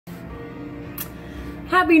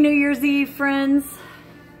Happy New Year's Eve, friends.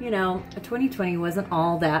 You know, 2020 wasn't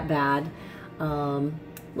all that bad. A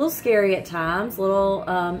little scary at times, a little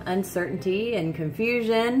uncertainty and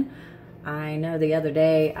confusion. I know the other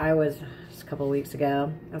day, just a couple of weeks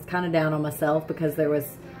ago, I was kind of down on myself because there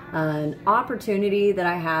was an opportunity that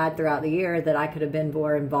I had throughout the year that I could have been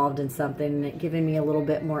more involved in something, giving me a little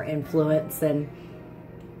bit more influence. And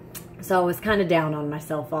so I was kind of down on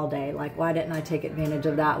myself all day. Like, why didn't I take advantage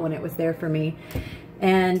of that when it was there for me?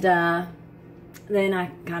 And then I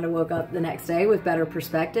kind of woke up the next day with better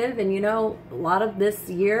perspective. And, you know, a lot of this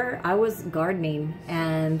year I was gardening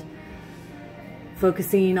and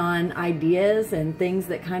focusing on ideas and things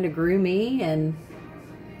that kind of grew me. And,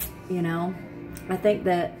 you know, I think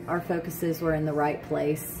that our focuses were in the right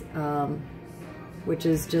place, which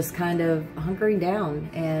is just kind of hunkering down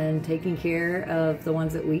and taking care of the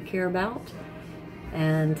ones that we care about.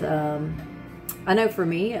 And I know for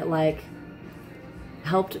me, it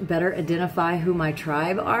helped better identify who my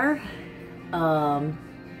tribe are.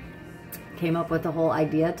 Came up with the whole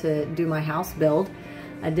idea to do my house build.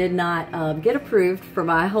 I did not get approved for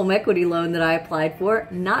my home equity loan that I applied for.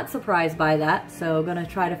 Not surprised by that. So going to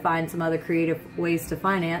try to find some other creative ways to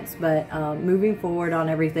finance, but moving forward on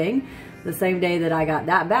everything. The same day that I got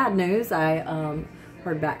that bad news, I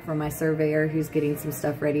heard back from my surveyor who's getting some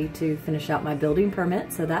stuff ready to finish out my building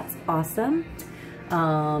permit. So that's awesome.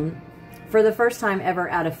 For the first time ever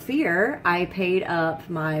out of fear, I paid up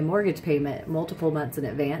my mortgage payment multiple months in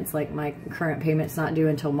advance. Like, my current payment's not due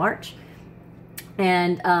until March.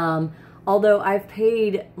 And although I've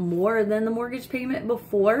paid more than the mortgage payment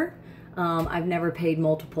before, I've never paid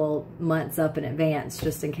multiple months up in advance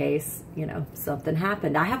just in case, you know, something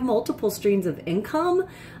happened. I have multiple streams of income,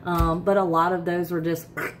 but a lot of those were just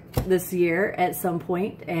this year at some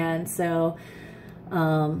point. And so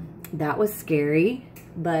that was scary,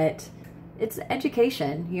 but it's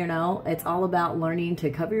education, you know. It's all about learning to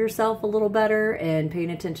cover yourself a little better and paying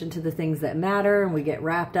attention to the things that matter. And we get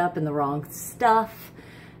wrapped up in the wrong stuff.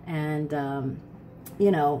 And, you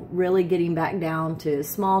know, really getting back down to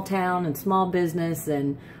small town and small business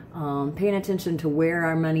and paying attention to where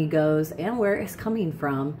our money goes and where it's coming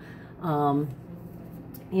from.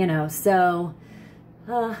 You know, so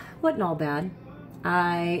wasn't all bad.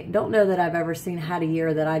 I don't know that I've ever had a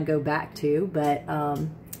year that I'd go back to, but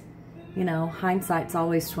you know, hindsight's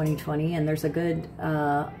always 20/20, and there's a good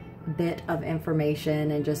bit of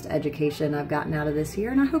information and just education I've gotten out of this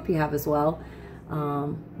year, and I hope you have as well.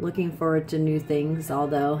 Looking forward to new things,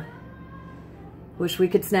 although wish we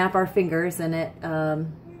could snap our fingers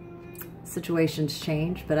and situations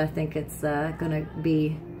change, but I think it's gonna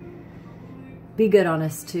be good on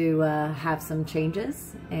us to have some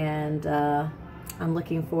changes. And I'm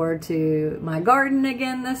looking forward to my garden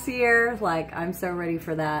again this year. Like, I'm so ready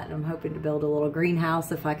for that. I'm hoping to build a little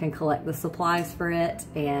greenhouse if I can collect the supplies for it.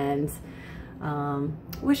 And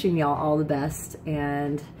wishing y'all all the best,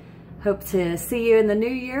 and hope to see you in the new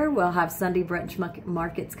year. We'll have Sunday brunch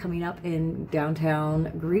markets coming up in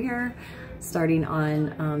downtown Greer starting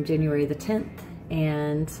on January the 10th.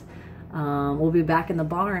 And we'll be back in the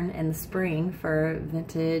barn in the spring for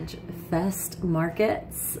Vintage Fest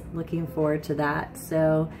markets. Looking forward to that.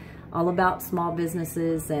 So all about small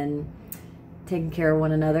businesses and taking care of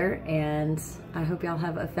one another. And I hope y'all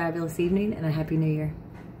have a fabulous evening and a happy new year.